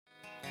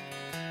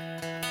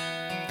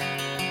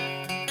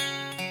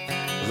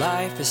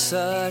Life is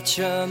such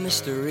a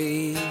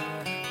mystery,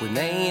 we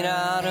may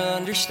not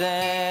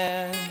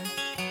understand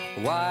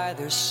why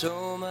there's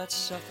so much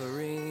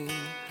suffering,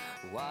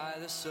 why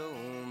there's so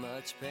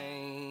much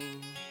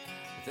pain.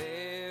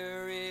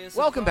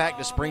 Welcome back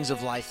to Springs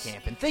of Life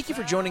Camp, and thank you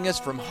for joining us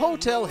from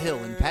Hotel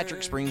Hill in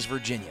Patrick Springs,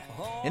 Virginia.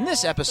 In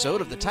this episode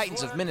of the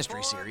Titans of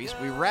Ministry series,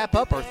 we wrap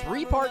up our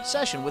three-part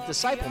session with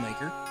disciple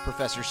maker,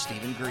 Professor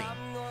Stephen Green.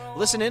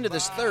 Listen into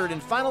this third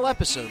and final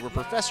episode where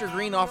Professor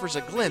Green offers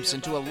a glimpse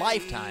into a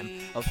lifetime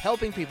of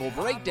helping people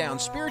break down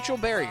spiritual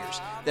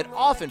barriers that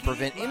often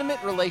prevent intimate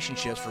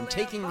relationships from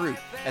taking root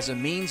as a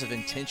means of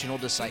intentional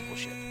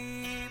discipleship.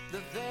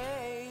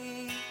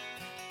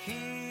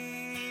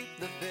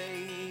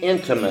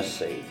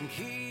 Intimacy.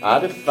 I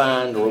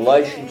defined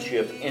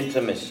relationship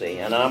intimacy,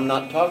 and I'm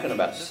not talking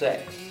about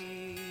sex.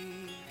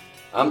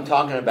 I'm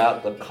talking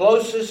about the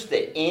closest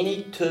that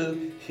any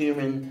two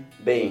human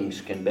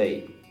beings can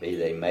be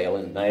they male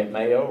and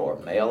male, or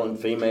male and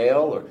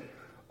female,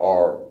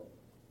 or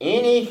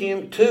any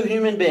two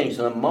human beings.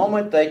 And the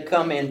moment they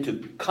come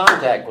into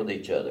contact with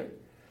each other,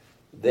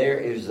 there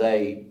is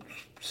a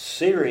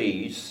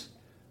series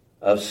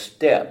of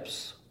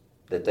steps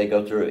that they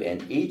go through,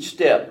 and each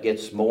step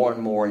gets more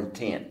and more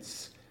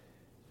intense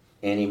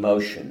in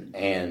emotion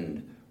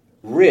and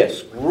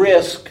risk.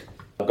 Risk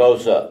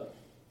goes up.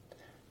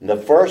 And the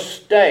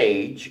first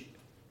stage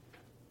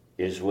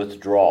is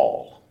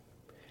withdrawal.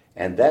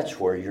 And that's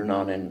where you're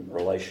not in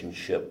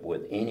relationship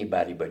with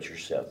anybody but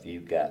yourself.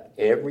 You've got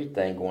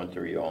everything going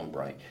through your own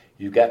brain.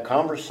 You've got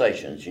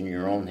conversations in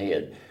your own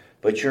head,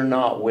 but you're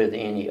not with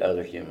any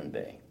other human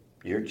being.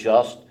 You're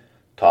just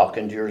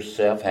talking to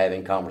yourself,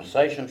 having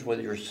conversations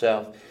with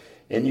yourself,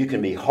 and you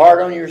can be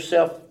hard on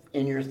yourself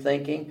in your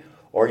thinking,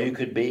 or you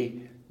could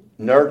be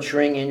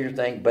nurturing in your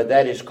thinking, but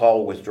that is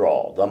called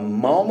withdrawal. The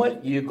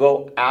moment you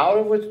go out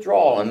of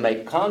withdrawal and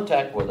make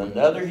contact with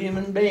another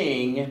human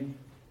being,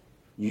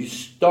 you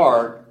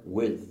start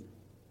with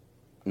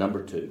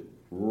number 2,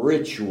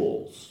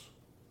 rituals.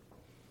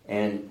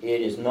 And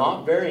it is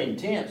not very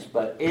intense,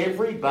 but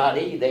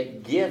everybody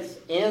that gets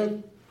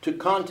into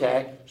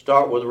contact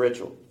start with a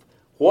ritual.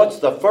 What's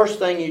the first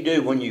thing you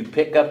do when you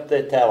pick up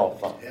the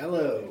telephone?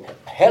 Hello.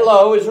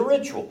 Hello is a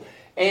ritual.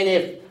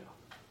 And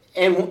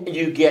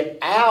you get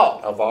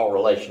out of all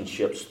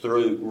relationships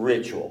through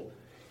ritual.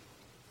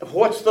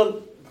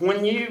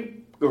 When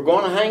you are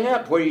going to hang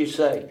up, what do you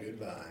say?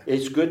 Goodbye.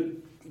 It's good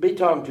to be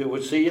talking to you.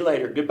 We'll see you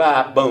later.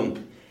 Goodbye.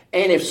 Boom.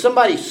 And if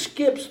somebody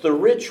skips the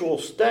ritual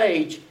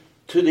stage,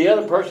 to the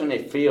other person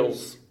it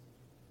feels.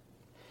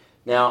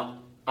 Now,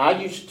 I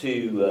used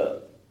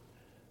to,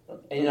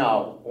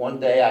 one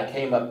day I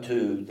came up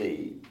to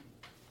the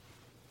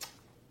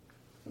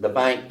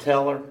bank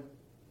teller.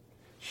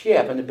 She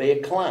happened to be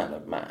a client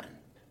of mine.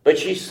 But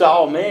she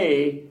saw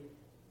me.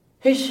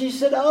 She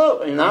said, oh,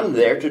 and I'm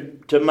there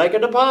to make a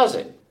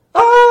deposit.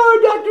 Oh,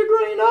 Dr.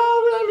 Green,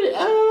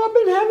 I've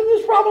been having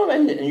this problem.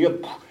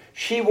 And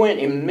she went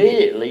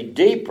immediately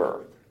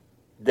deeper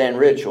than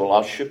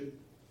ritual.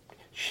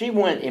 She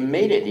went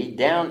immediately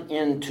down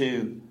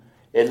into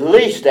at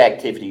least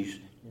activities.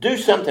 Do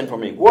something for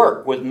me.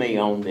 Work with me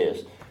on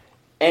this.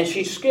 And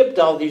she skipped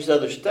all these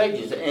other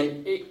stages.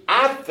 And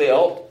I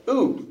felt,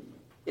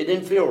 it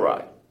didn't feel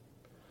right.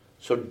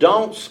 So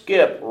don't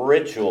skip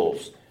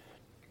rituals.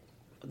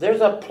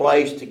 There's a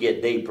place to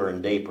get deeper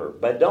and deeper,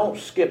 but don't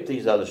skip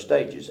these other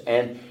stages.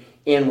 And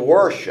in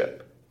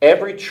worship,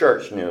 every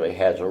church nearly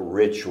has a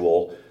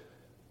ritual,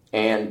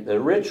 and the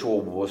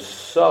ritual was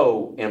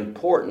so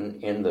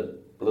important in the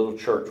little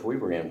church we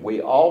were in.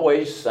 We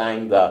always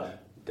sang the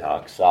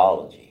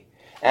doxology.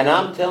 And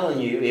I'm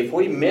telling you, if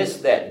we miss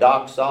that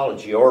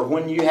doxology, or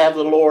when you have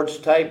the Lord's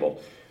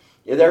table,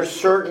 there's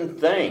certain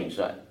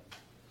things.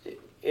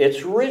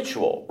 It's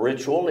ritual.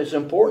 Ritual is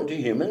important to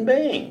human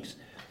beings.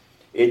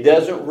 It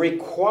doesn't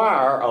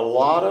require a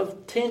lot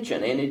of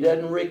tension, and it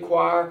doesn't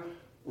require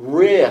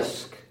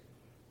risk.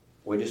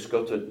 We just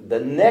go through the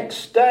next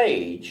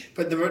stage.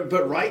 But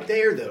right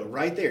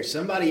there,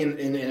 somebody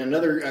in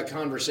another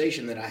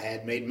conversation that I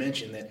had made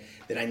mention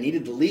that I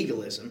needed the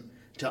legalism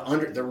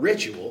the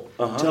ritual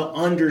to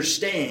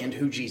understand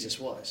who Jesus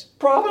was.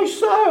 Probably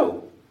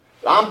so.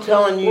 I'm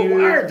telling you.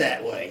 We're wired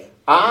that way.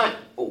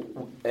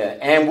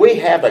 And we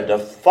have a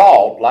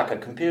default, like a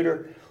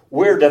computer.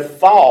 We're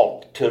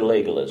default to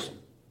legalism.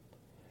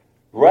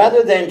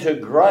 Rather than to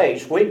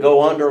grace, we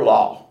go under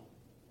law.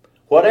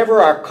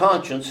 Whatever our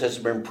conscience has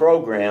been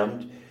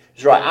programmed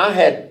is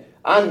right.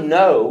 I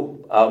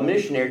know a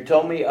missionary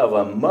told me of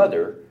a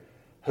mother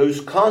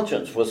whose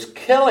conscience was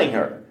killing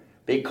her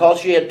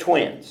because she had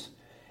twins.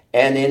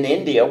 And in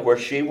India, where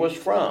she was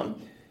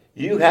from,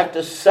 you have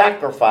to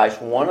sacrifice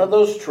one of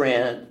those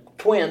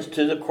twins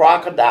to the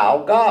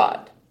crocodile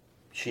god.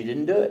 She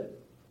didn't do it.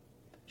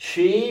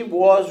 She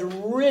was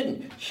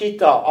ridden. She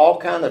thought all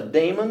kind of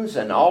demons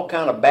and all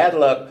kind of bad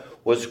luck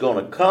was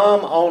going to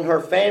come on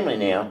her family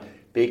now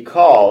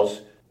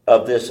because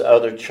of this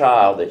other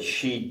child that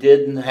she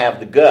didn't have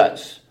the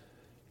guts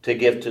to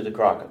give to the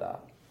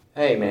crocodile.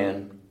 Hey,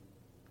 man,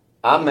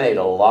 I made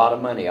a lot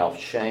of money off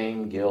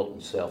shame, guilt,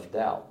 and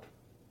self-doubt.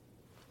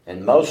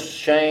 And most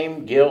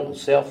shame, guilt, and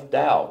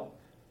self-doubt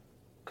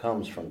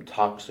comes from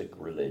toxic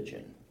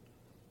religion.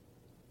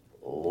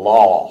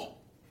 Law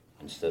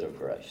instead of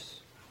grace.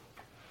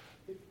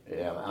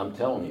 Yeah, I'm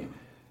telling you,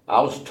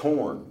 I was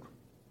torn.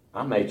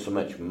 I made so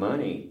much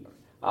money.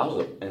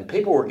 And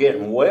people were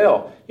getting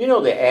well. You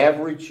know, the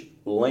average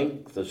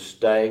length of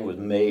stay with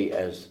me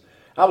as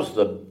I was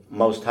the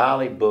most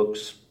highly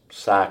booked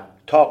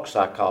talk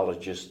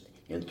psychologist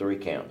in 3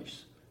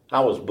 counties.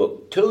 I was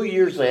booked 2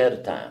 years ahead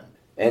of time.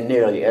 And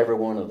nearly every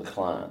one of the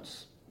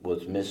clients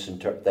was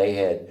misinterpreted. They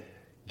had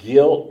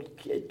guilt.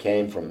 It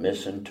came from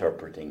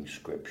misinterpreting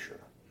Scripture.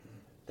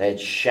 They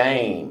had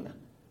shame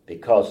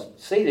because,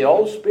 see, the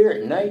old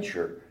spirit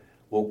nature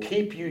will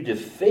keep you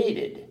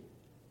defeated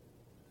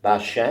by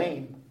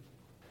shame.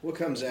 What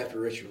comes after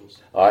rituals?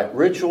 All right,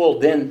 ritual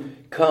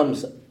then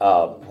comes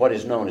what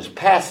is known as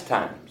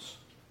pastimes.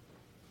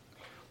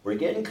 We're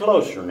getting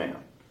closer now.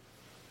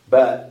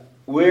 But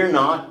we're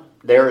not,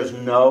 there is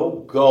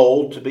no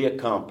goal to be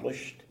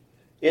accomplished.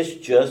 It's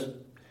just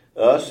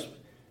us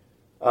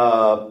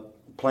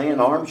playing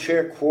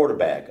armchair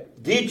quarterback.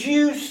 Did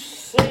you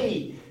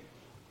see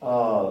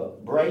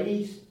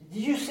Brady's?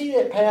 Did you see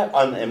that, Pat?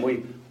 And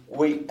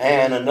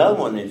and another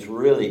one that's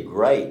really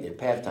great at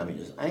halftime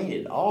is, ain't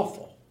it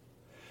awful?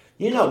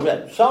 You know,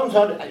 but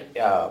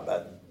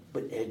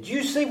did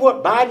you see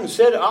what Biden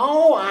said?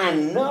 Oh, I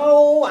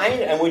know.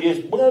 And we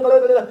just blah,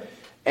 blah, blah.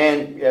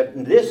 And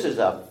this is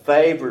a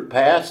favorite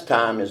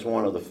pastime, is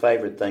one of the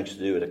favorite things to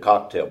do at a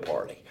cocktail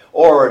party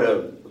or at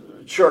a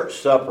church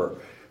supper.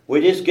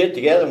 We just get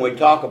together and we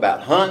talk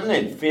about hunting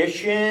and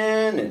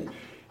fishing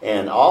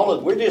and all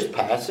of. We're just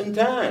passing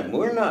time.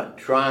 We're not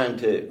trying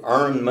to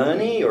earn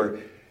money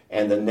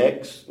and the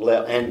next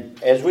level.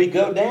 And as we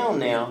go down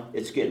now,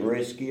 it's getting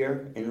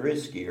riskier and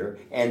riskier,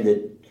 and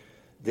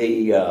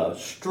the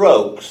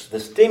strokes, the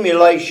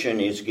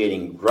stimulation is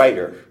getting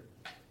greater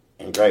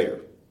and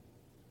greater.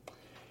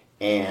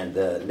 And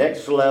the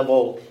next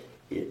level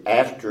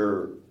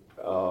after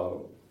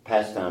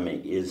pastime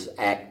is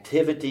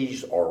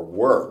activities or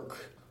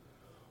work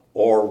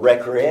or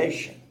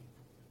recreation.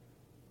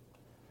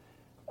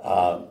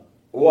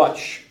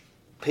 Watch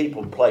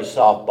people play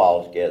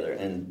softball together,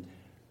 and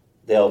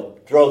they'll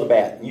throw the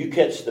bat, and you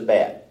catch the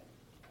bat.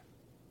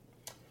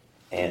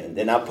 And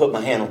then I put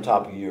my hand on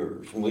top of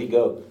yours, and we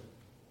go.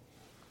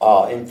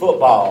 In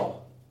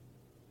football,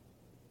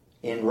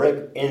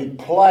 in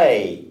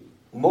play,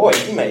 boy,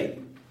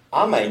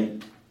 I may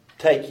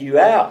take you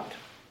out.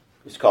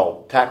 It's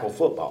called tackle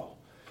football.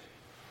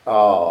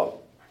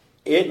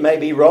 It may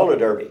be roller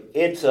derby.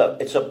 It's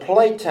a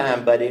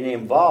playtime, but it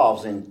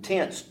involves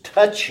intense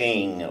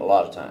touching a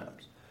lot of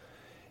times,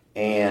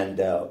 and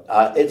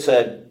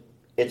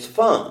it's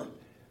fun.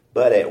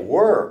 But at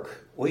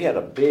work, we had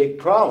a big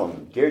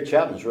problem. Gary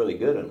Chapman's really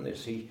good on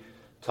this. He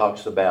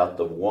talks about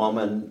the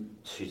woman.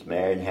 She's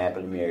married and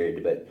happily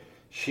married, but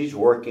she's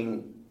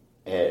working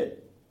at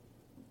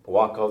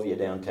Wachovia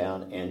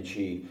downtown, and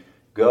she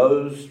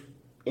goes,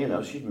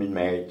 she's been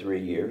married 3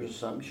 years or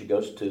something. She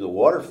goes to the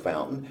water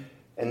fountain,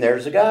 and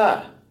there's a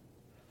guy.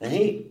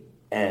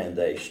 And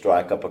they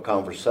strike up a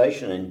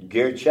conversation, and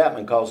Gary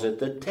Chapman calls it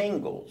the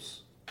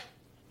tingles.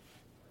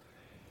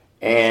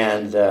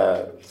 And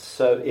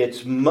so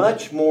it's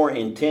much more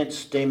intense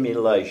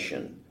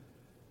stimulation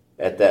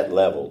at that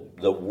level,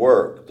 the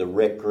work, the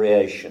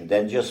recreation,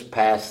 than just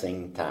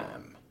passing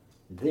time.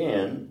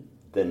 Then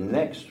the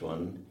next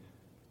one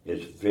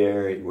is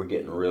we're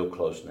getting real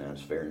close now,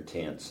 it's very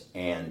intense.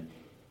 And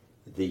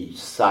the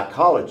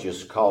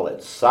psychologists call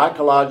it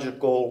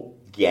psychological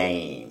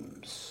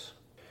games.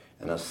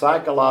 And a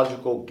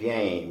psychological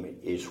game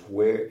is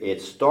where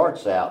it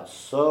starts out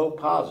so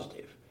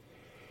positive,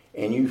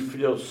 and you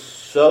feel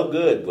so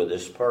good with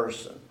this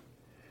person.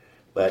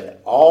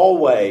 But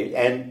always,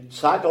 and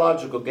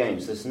psychological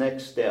games, this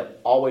next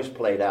step, always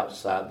played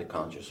outside the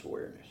conscious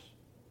awareness.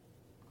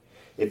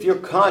 If you're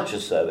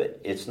conscious of it,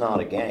 it's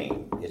not a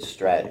game, it's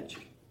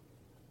strategy.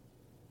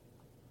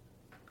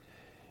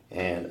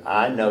 And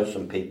I know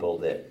some people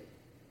that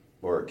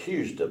were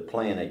accused of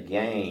playing a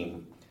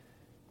game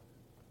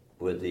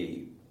with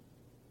the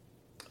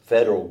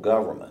federal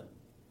government,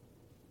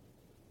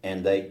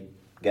 and they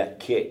got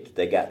kicked,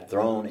 they got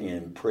thrown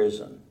in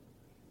prison,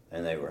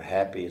 and they were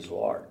happy as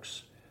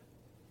larks.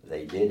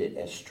 They did it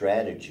as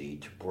strategy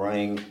to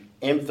bring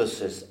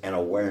emphasis and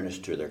awareness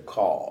to their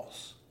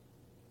cause.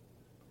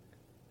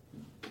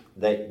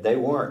 They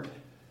weren't.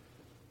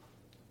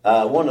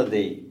 One of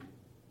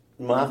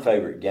my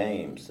favorite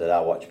games that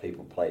I watch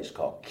people play is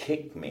called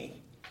Kick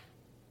Me.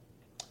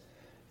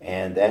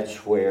 And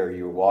that's where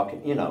you're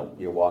walking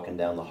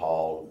down the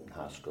hall in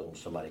high school, and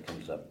somebody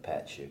comes up and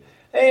pats you.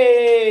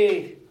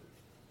 Hey,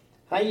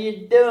 how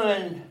you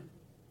doing?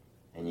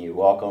 And you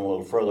walk on a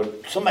little further.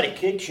 Somebody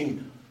kicks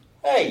you.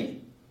 Hey.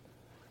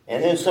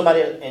 And then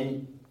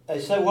and they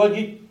say, well,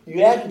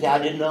 you asked me. I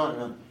did not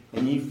know.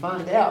 And you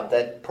find out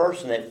that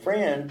person, that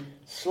friend,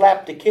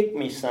 slapped the kick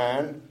me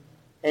sign,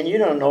 and you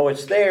don't know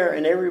it's there,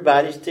 and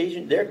everybody's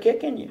teaching, they're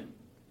kicking you.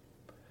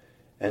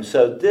 And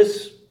so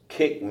this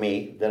kick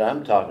me that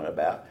I'm talking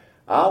about,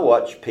 I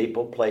watch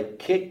people play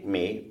kick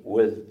me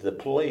with the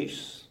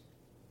police.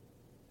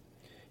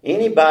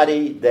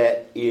 Anybody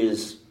that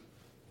is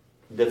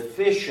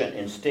deficient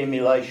in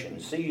stimulation,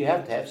 see, you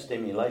have to have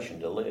stimulation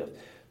to live.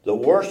 The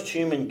worst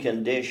human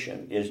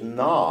condition is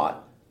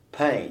not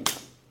pain,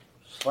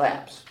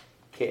 slaps,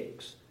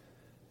 kicks.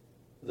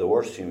 The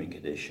worst human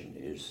condition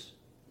is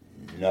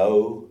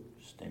no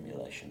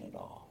stimulation at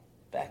all,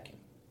 vacuum.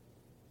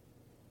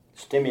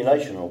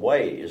 Stimulation in a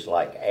way is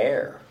like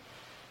air.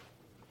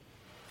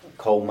 A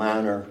coal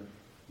miner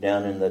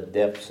down in the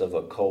depths of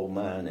a coal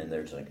mine, and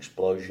there's an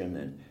explosion,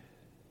 and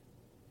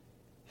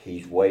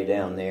he's way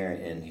down there,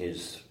 and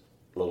his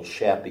little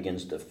shaft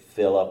begins to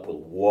fill up with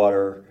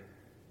water,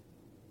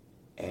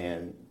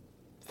 and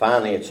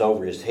finally it's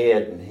over his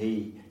head, and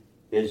he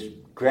is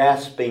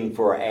grasping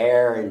for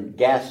air and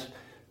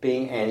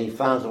gasping, and he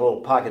finds a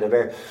little pocket of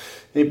air.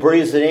 He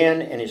breathes it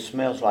in, and it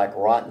smells like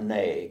rotten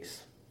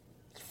eggs,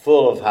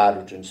 full of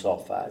hydrogen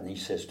sulfide. And he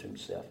says to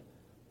himself,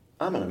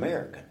 I'm an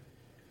American.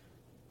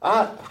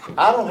 I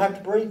don't have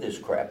to breathe this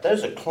crap.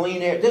 There's a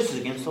clean air. This is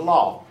against the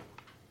law.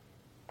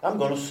 I'm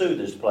going to sue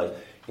this place.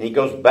 And he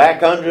goes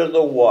back under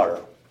the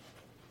water.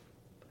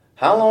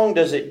 How long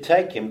does it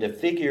take him to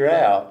figure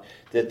out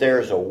that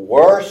there's a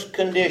worse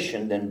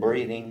condition than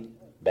breathing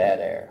bad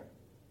air?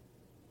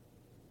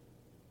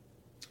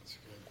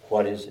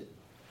 What is it?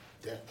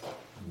 Death.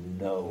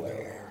 No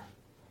air.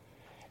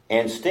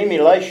 And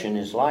stimulation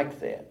is like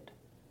that.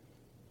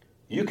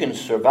 You can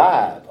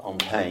survive on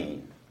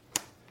pain,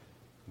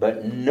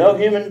 but no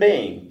human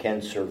being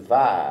can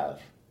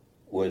survive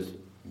with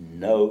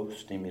no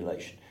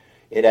stimulation.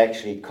 It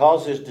actually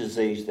causes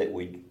disease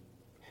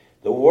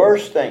the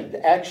worst thing,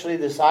 actually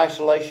this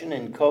isolation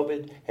in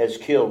COVID has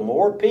killed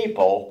more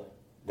people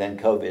than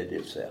COVID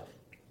itself.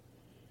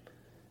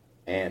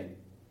 And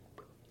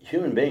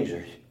human beings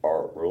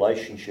are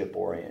relationship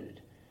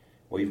oriented.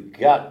 We've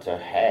got to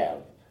have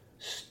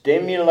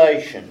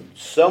stimulation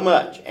so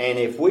much. And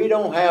if we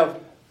don't have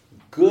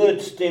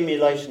good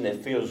stimulation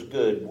that feels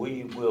good,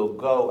 we will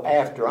go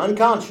after,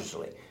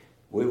 unconsciously,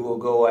 we will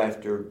go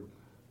after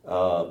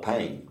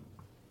pain.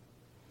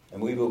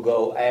 And we will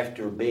go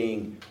after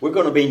we're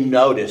going to be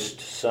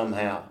noticed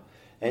somehow.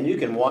 And you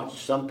can watch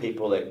some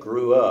people that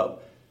grew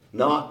up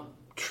not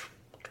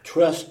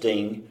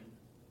trusting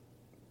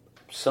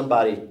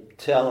somebody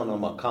telling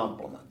them a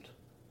compliment.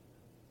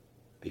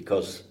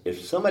 Because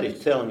if somebody's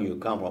telling you a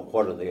compliment,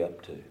 what are they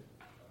up to?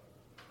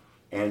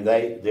 And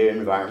their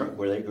environment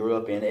where they grew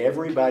up in,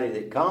 everybody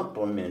that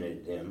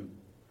complimented them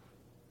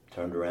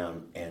turned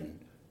around and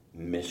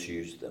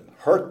misused them,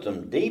 hurt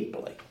them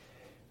deeply.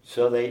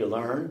 So they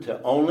learned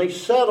to only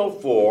settle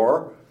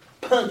for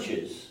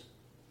punches.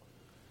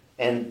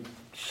 And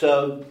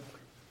so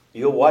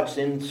you'll watch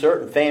in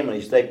certain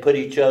families, they put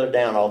each other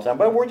down all the time.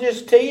 But we're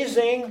just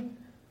teasing.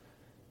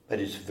 But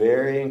it's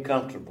very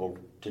uncomfortable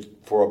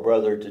for a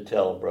brother to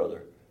tell a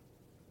brother,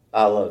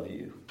 I love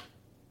you.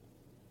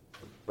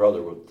 The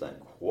brother would think,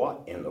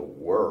 what in the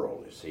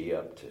world is he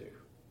up to?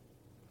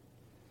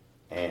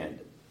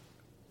 And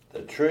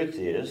the truth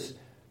is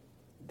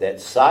that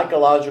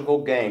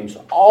psychological games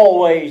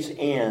always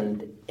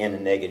end in a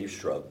negative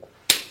struggle.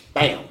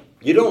 Bam!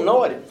 You don't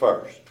know it at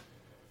first.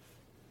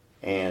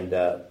 And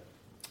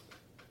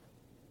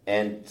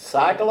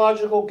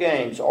psychological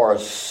games are a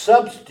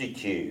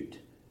substitute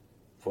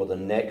for the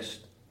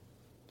next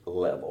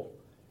level.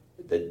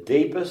 The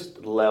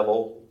deepest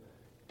level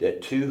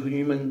that two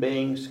human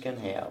beings can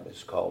have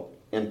is called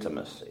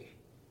intimacy.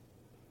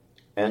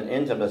 And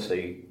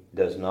intimacy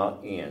does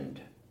not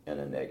end in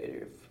a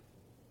negative,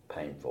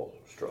 painful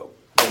stroke.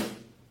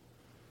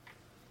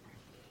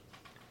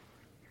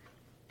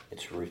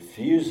 It's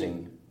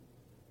refusing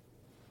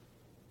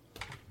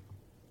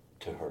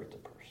to hurt the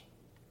person,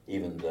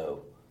 even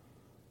though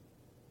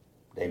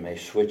they may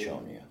switch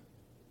on you.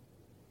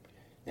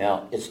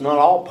 Now, it's not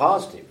all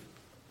positive.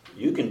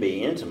 You can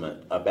be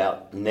intimate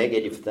about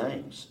negative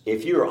things.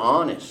 If you're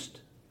honest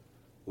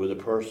with a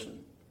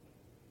person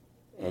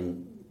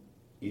and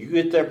you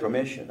get their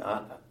permission,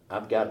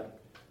 I've got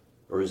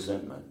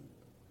resentment.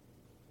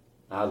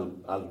 I'd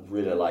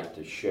really like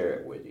to share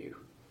it with you.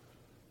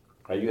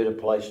 Are you at a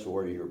place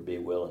where you'll be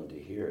willing to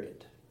hear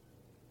it?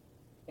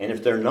 And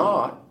if they're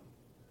not,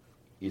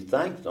 you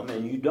thank them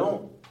and you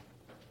don't.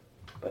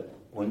 But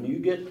when you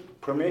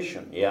get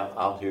permission, yeah,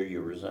 I'll hear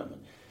your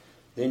resentment.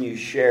 Then you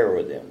share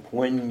with them.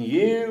 When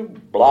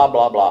you blah,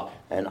 blah, blah,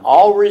 and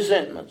all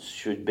resentments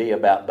should be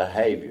about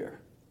behavior.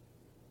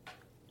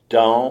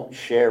 Don't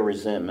share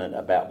resentment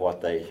about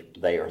what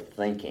they are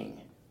thinking.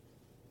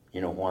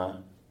 You know why?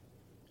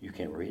 You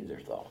can't read their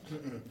thoughts.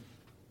 Mm-mm.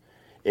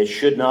 It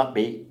should not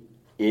be.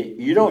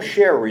 You don't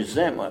share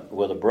resentment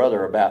with a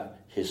brother about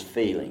his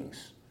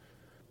feelings.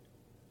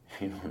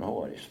 You don't know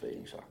what his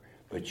feelings are.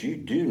 But you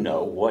do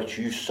know what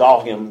you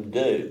saw him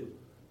do.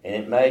 And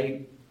it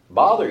may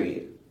bother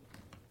you.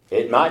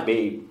 It might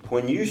be,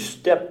 when you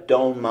stepped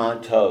on my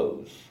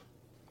toes,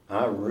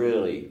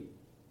 it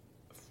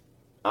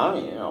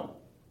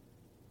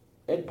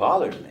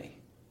bothered me.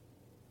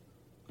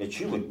 that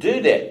you would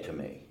do that to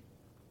me.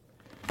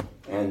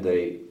 And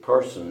the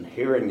person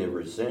hearing the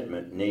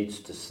resentment needs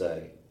to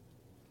say,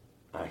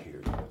 I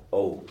hear you.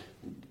 Oh,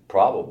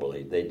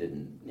 probably they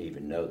didn't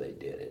even know they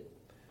did it.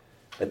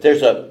 But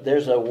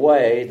there's a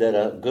way that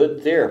a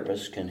good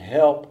therapist can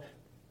help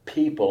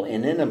people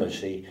in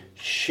intimacy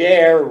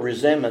share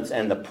resentments.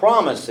 And the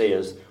promise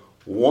is,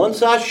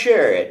 once I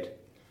share it,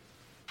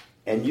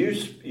 and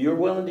you're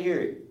willing to hear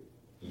it,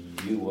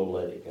 you will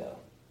let it go.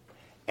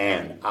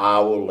 And I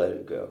will let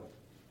it go.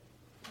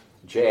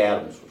 Jay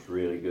Adams was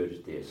really good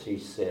at this. He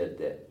said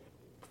that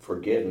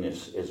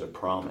forgiveness is a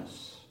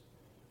promise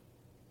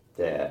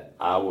that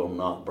I will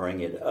not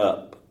bring it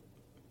up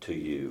to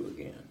you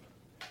again.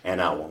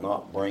 And I will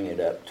not bring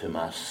it up to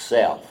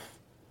myself.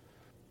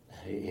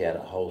 He had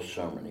a whole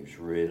sermon. He was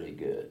really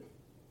good.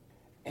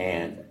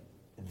 And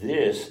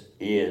this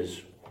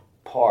is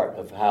part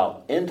of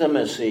how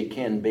intimacy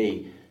can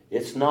be.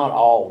 It's not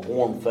all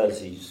warm,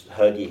 fuzzies,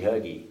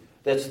 huggy.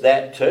 That's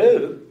that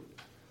too.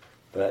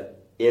 But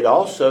it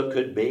also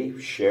could be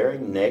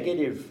sharing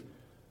negative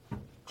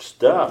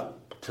stuff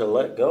to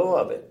let go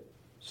of it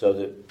so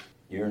that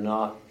you're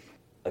not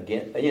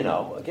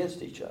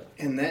against each other.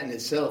 And that in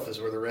itself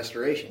is where the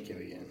restoration can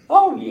begin.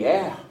 Oh,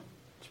 yeah.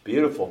 It's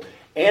beautiful.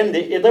 And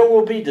there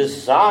will be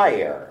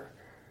desire.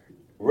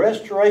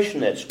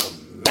 Restoration that's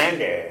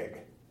commanded.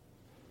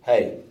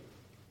 Hey,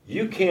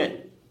 you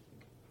can't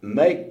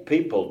make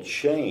people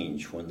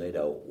change when they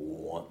don't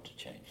want to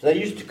change.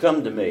 They used to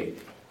come to me.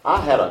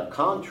 I had a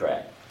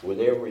contract with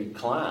every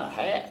client I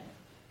had.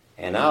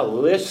 And I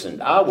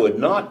listened. I would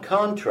not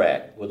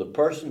contract with a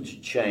person to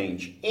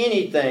change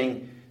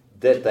anything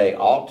that they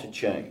ought to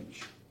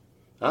change.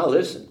 I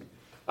listened.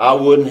 I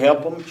wouldn't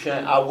help them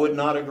change. I would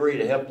not agree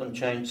to help them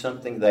change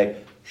something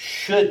they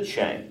should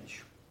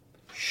change.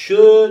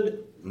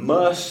 Should,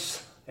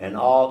 must, and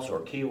oughts are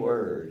key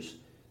words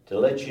to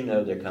let you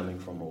know they're coming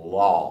from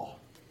law.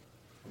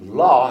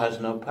 Law has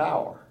no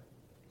power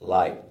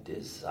like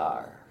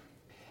desire.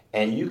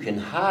 And you can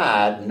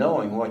hide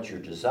knowing what your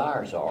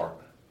desires are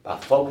by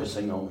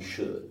focusing on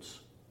shoulds.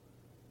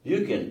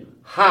 You can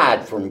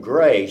hide from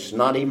grace,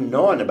 not even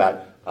knowing about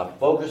it, by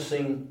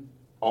focusing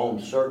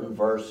on certain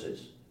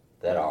verses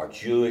that are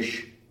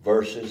Jewish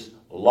verses,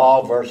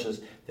 law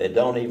verses that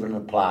don't even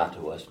apply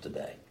to us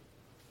today.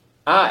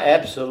 I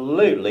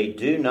absolutely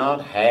do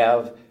not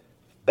have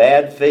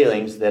bad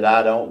feelings that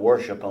I don't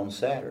worship on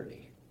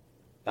Saturday.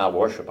 I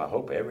worship, I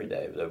hope, every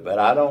day, but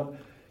I don't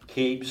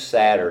keep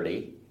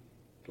Saturday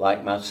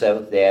like my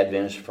Seventh-day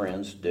Adventist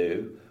friends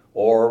do,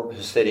 or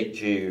Hasidic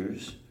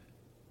Jews.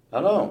 I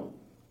don't.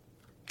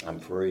 I'm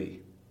free.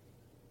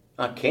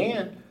 I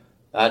can.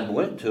 I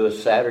went to a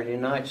Saturday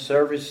night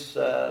service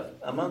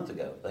a month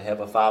ago. They have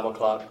a 5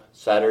 o'clock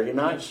Saturday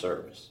night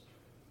service.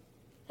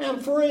 I'm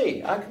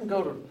free. I can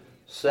go to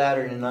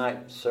Saturday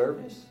night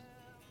service.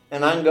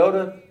 And I can go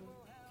to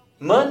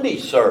Monday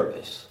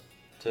service,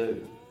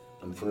 too.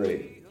 I'm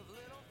free.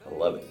 I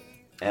love it.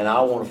 And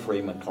I want to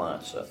free my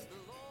clients up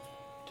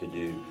to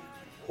do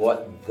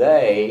what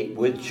they,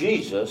 with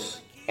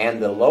Jesus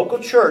and the local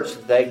church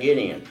that they get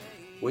in.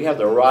 We have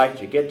the right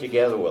to get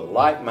together with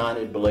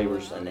like-minded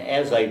believers, and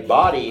as a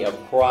body of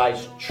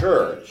Christ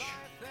church,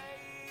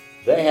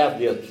 they have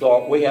the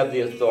authority. We have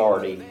the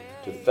authority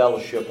to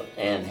fellowship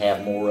and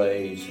have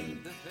mores and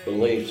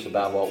beliefs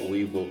about what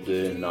we will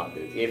do and not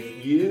do.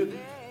 If you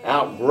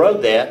outgrow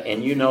that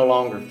and you no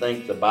longer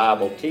think the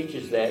Bible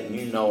teaches that and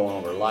you no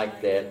longer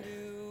like that,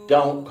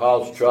 don't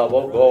cause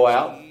trouble. Go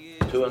out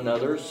to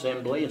another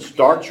assembly and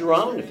start your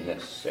own if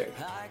necessary.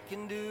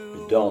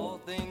 But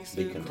don't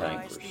be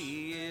cantankerous.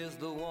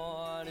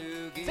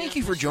 Thank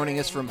you for joining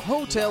us from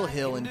Hotel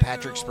Hill in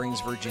Patrick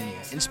Springs, Virginia,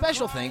 and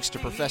special thanks to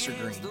Professor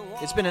Green.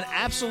 It's been an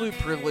absolute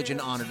privilege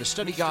and honor to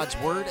study God's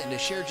Word and to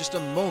share just a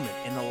moment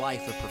in the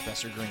life of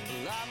Professor Green.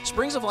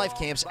 Springs of Life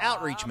Camp's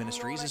outreach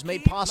ministries is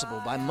made possible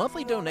by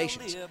monthly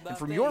donations and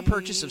from your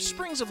purchase of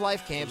Springs of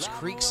Life Camp's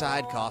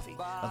Creekside Coffee,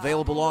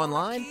 available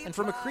online and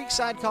from a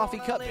Creekside Coffee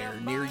cup bearer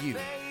near you.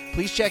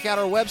 Please check out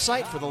our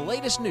website for the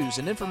latest news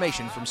and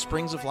information from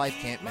Springs of Life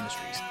Camp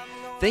Ministries.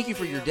 Thank you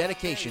for your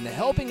dedication to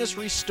helping us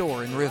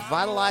restore and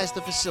revitalize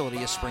the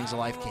facility of Springs of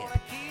Life Camp.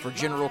 For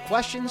general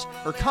questions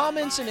or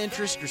comments and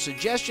interest or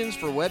suggestions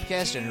for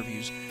webcast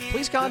interviews,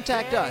 please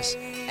contact us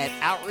at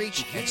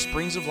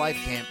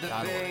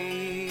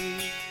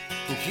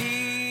outreach@springsoflifecamp.org.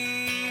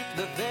 Keep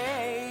the